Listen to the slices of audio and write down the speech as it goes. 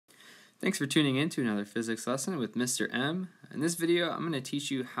Thanks for tuning in to another physics lesson with Mr. M. In this video, I'm going to teach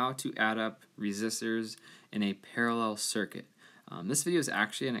you how to add up resistors in a parallel circuit. This video is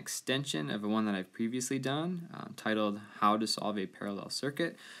actually an extension of one that I've previously done titled How to Solve a Parallel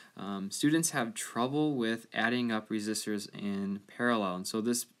Circuit. Students have trouble with adding up resistors in parallel, and so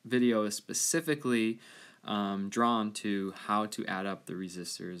this video is specifically drawn to how to add up the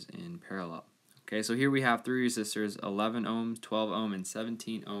resistors in parallel. Okay, so here we have three resistors, 11 ohm, 12 ohm, and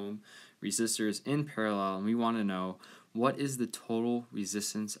 17 ohm resistors in parallel, and we want to know what is the total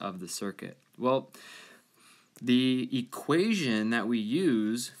resistance of the circuit. Well, the equation that we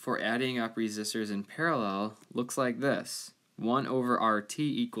use for adding up resistors in parallel looks like this. 1 over RT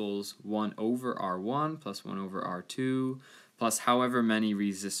equals 1 over R1 plus 1 over R2 plus however many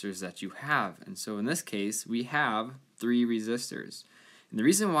resistors that you have. And so in this case, we have 3 resistors. And the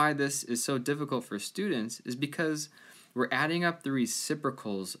reason why this is so difficult for students is because we're adding up the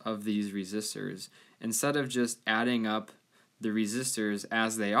reciprocals of these resistors instead of just adding up the resistors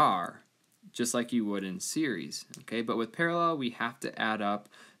as they are, just like you would in series. Okay, but with parallel, we have to add up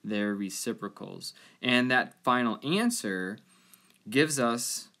their reciprocals. And that final answer gives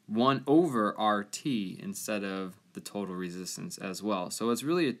us 1 over RT instead of the total resistance as well. So it's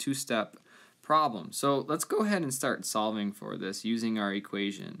really a two-step problem. So let's go ahead and start solving for this using our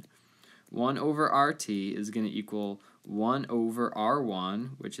equation. 1 over RT is going to equal 1 over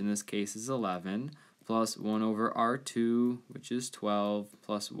R1, which in this case is 11, plus 1 over R2, which is 12,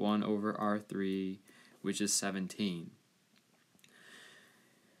 plus 1 over R3, which is 17.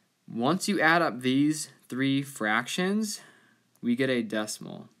 Once you add up these three fractions, we get a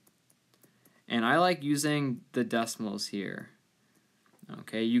decimal. And I like using the decimals here.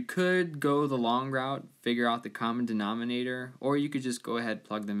 Okay, you could go the long route, figure out the common denominator, or you could just go ahead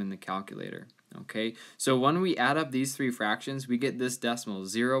plug them in the calculator. Okay, so when we add up these three fractions, we get this decimal,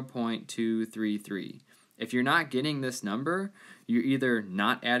 0.233. If you're not getting this number, you're either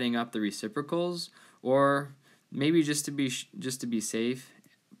not adding up the reciprocals, or maybe just to be safe,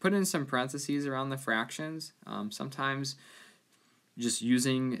 put in some parentheses around the fractions. Sometimes just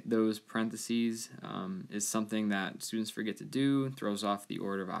using those parentheses is something that students forget to do and throws off the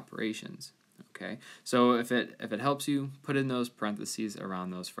order of operations. Okay, so if it helps you, put in those parentheses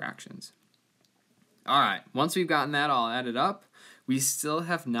around those fractions. Alright, once we've gotten that all added up, we still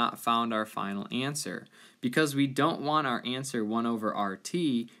have not found our final answer. Because we don't want our answer 1 over RT,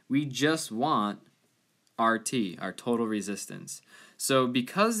 we just want RT, our total resistance. So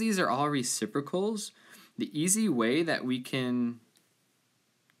because these are all reciprocals, the easy way that we can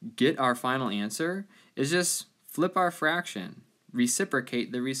get our final answer is just flip our fraction,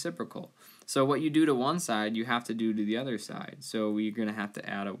 reciprocate the reciprocal. So what you do to one side, you have to do to the other side. So we're going to have to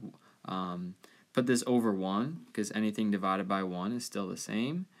add put this over 1, because anything divided by 1 is still the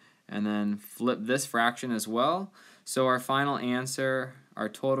same. And then flip this fraction as well. So our final answer, our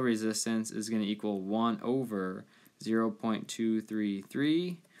total resistance, is going to equal 1 over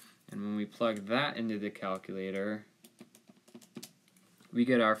 0.233. And when we plug that into the calculator, we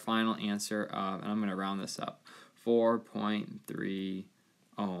get our final answer of, and I'm going to round this up, 4.3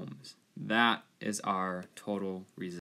 ohms. That is our total resistance.